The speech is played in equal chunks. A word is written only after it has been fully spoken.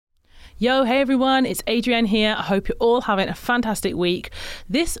Yo, hey everyone, it's Adrienne here. I hope you're all having a fantastic week.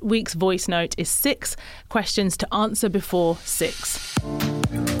 This week's voice note is 6 questions to answer before 6.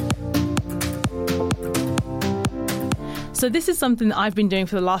 So this is something that I've been doing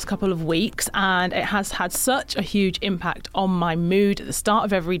for the last couple of weeks, and it has had such a huge impact on my mood at the start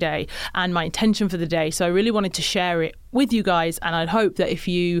of every day and my intention for the day. So I really wanted to share it with you guys, and I'd hope that if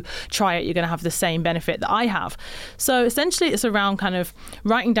you try it, you're going to have the same benefit that I have. So essentially it's around kind of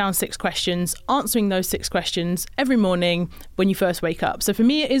writing down 6 questions, answering those 6 questions every morning when you first wake up. So for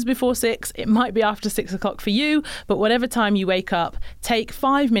me, it is before 6. It might be after 6 o'clock for you, but whatever time you wake up, take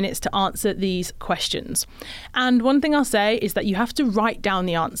 5 minutes to answer these questions. And one thing I'll say is that you have to write down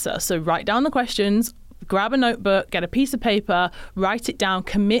the answer. So write down the questions, grab a notebook, get a piece of paper, write it down,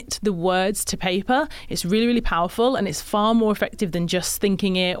 commit the words to paper. It's really, really powerful, and it's far more effective than just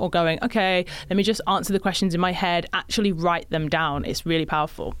thinking it or going, okay, let me just answer the questions in my head. Actually write them down. It's really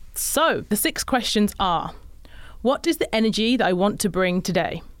powerful. So the 6 questions are: what is the energy that I want to bring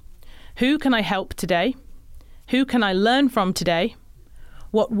today? Who can I help today? Who can I learn from today?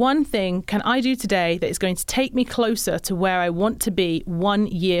 What one thing can I do today that is going to take me closer to where I want to be 1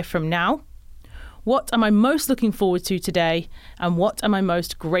 year from now? What am I most looking forward to today? And what am I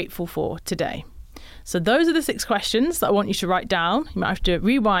most grateful for today? So those are the 6 questions that I want you to write down. You might have to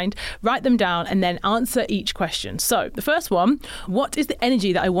rewind, write them down, and then answer each question. So the first one, what is the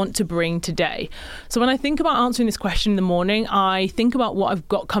energy that I want to bring today? So when I think about answering this question in the morning, I think about what I've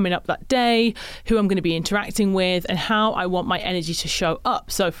got coming up that day, who I'm going to be interacting with, and how I want my energy to show up.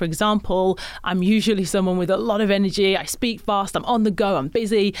 So for example, I'm usually someone with a lot of energy. I speak fast, I'm on the go, I'm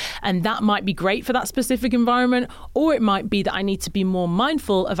busy, and that might be great for that specific environment. Or it might be that I need to be more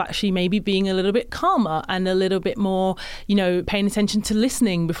mindful of actually maybe being a little bit calmer and a little bit more, paying attention to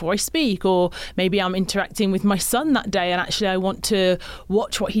listening before I speak. Or maybe I'm interacting with my son that day and actually I want to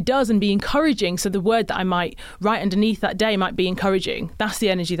watch what he does and be encouraging. So the word that I might write underneath that day might be encouraging. That's the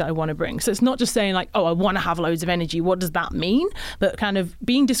energy that I want to bring. So it's not just saying like, oh, I want to have loads of energy. What does that mean? But kind of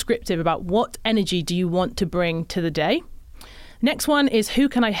being descriptive about what energy do you want to bring to the day. Next one is, who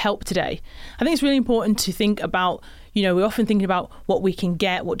can I help today? I think it's really important to think about, we're often thinking about what we can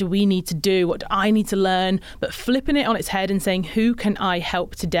get, what do we need to do, what do I need to learn, but flipping it on its head and saying, who can I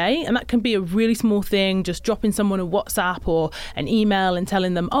help today? And that can be a really small thing, just dropping someone a WhatsApp or an email and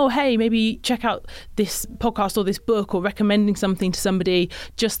telling them, oh, hey, maybe check out this podcast or this book, or recommending something to somebody,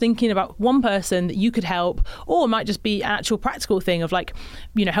 just thinking about one person that you could help. Or it might just be an actual practical thing of like,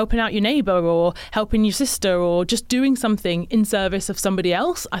 helping out your neighbor or helping your sister, or just doing something in service of somebody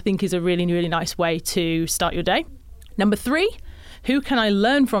else, I think is a really, really nice way to start your day. Number 3, who can I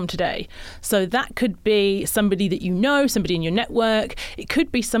learn from today? So that could be somebody that you know, somebody in your network. It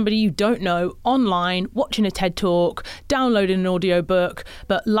could be somebody you don't know online, watching a TED Talk, downloading an audiobook,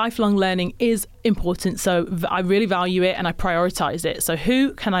 but lifelong learning is important. So I really value it and I prioritize it. So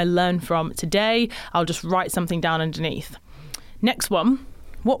who can I learn from today? I'll just write something down underneath. Next one.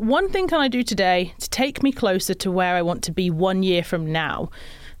 What one thing can I do today to take me closer to where I want to be 1 year from now?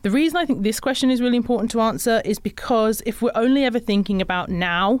 The reason I think this question is really important to answer is because if we're only ever thinking about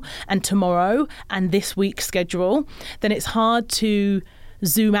now and tomorrow and this week's schedule, then it's hard to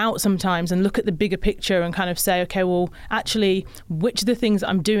zoom out sometimes and look at the bigger picture and kind of say, okay, well, actually, which of the things that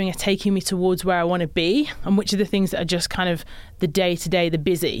I'm doing are taking me towards where I want to be, and which of the things that are just kind of the day-to-day, the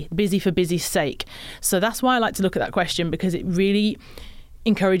busy for busy's sake. So that's why I like to look at that question, because it really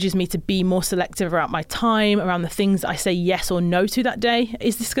encourages me to be more selective around my time, around the things that I say yes or no to that day.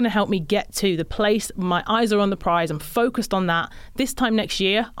 Is this going to help me get to the place? My eyes are on the prize. I'm focused on that. This time next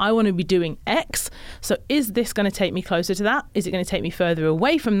year, I want to be doing X. So is this going to take me closer to that? Is it going to take me further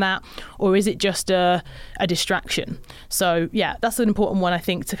away from that? Or is it just a distraction? So yeah, that's an important one, I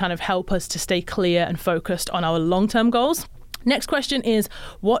think, to kind of help us to stay clear and focused on our long-term goals. Next question is,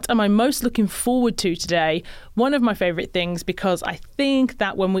 what am I most looking forward to today? One of my favorite things, because I think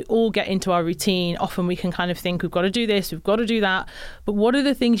that when we all get into our routine, often we can kind of think we've got to do this, we've got to do that. But what are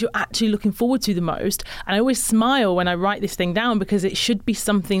the things you're actually looking forward to the most? And I always smile when I write this thing down, because it should be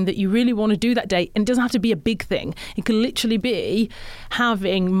something that you really want to do that day. And it doesn't have to be a big thing. It can literally be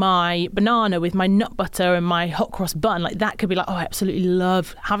having my banana with my nut butter and my hot cross bun. Like that could be like, oh, I absolutely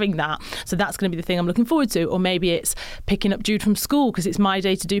love having that. So that's going to be the thing I'm looking forward to. Or maybe it's picking up Jude from school because it's my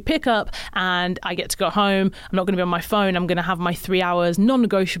day to do pickup and I get to go home. I'm not going to be on my phone. I'm going to have my 3 hours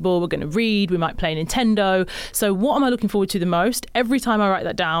non-negotiable. We're going to read. We might play Nintendo. So what am I looking forward to the most? Every time I write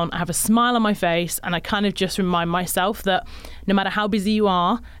that down, I have a smile on my face and I kind of just remind myself that no matter how busy you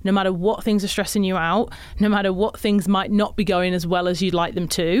are, no matter what things are stressing you out, no matter what things might not be going as well as you'd like them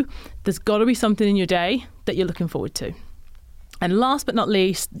to, there's got to be something in your day that you're looking forward to. And last but not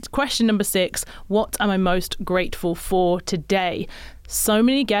least, question number 6, what am I most grateful for today? So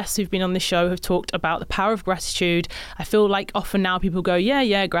many guests who've been on this show have talked about the power of gratitude. I feel like often now people go,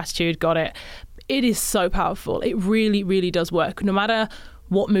 yeah, gratitude, got it. It is so powerful. It really, really does work. No matter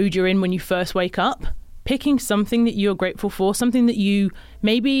what mood you're in when you first wake up, picking something that you're grateful for, something that you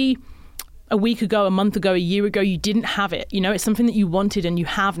maybe a week ago, a month ago, a year ago, you didn't have it. It's something that you wanted and you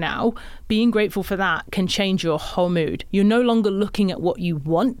have now. Being grateful for that can change your whole mood. You're no longer looking at what you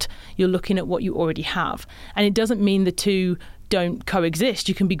want. You're looking at what you already have. And it doesn't mean the two don't coexist.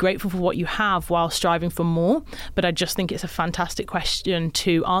 You can be grateful for what you have while striving for more. But I just think it's a fantastic question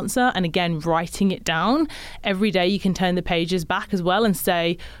to answer. And again, writing it down every day, you can turn the pages back as well and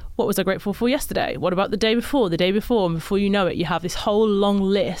say, what was I grateful for yesterday? What about the day before? And before you know it, you have this whole long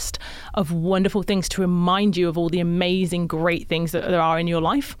list of wonderful things to remind you of all the amazing, great things that there are in your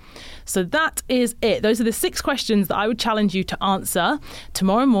life. So that is it. Those are the 6 questions that I would challenge you to answer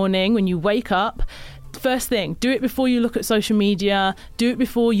tomorrow morning when you wake up. First thing, do it before you look at social media. Do it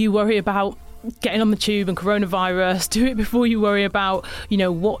before you worry about getting on the tube and coronavirus. Do it before you worry about,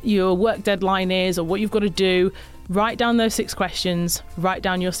 what your work deadline is or what you've got to do. Write down those 6 questions, write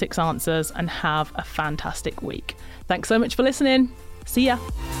down your 6 answers, and have a fantastic week. Thanks so much for listening. See ya.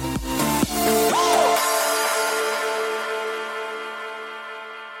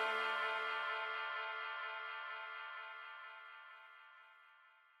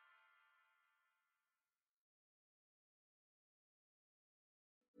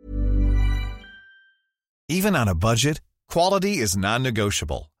 Even on a budget, quality is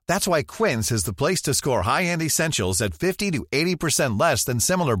non-negotiable. That's why Quince is the place to score high-end essentials at 50 to 80% less than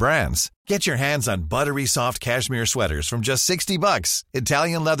similar brands. Get your hands on buttery soft cashmere sweaters from just $60,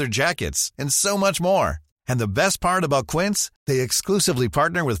 Italian leather jackets, and so much more. And the best part about Quince, they exclusively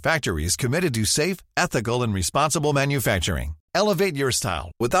partner with factories committed to safe, ethical, and responsible manufacturing. Elevate your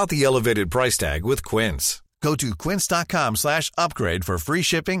style without the elevated price tag with Quince. Go to quince.com/upgrade for free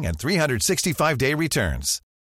shipping and 365-day returns.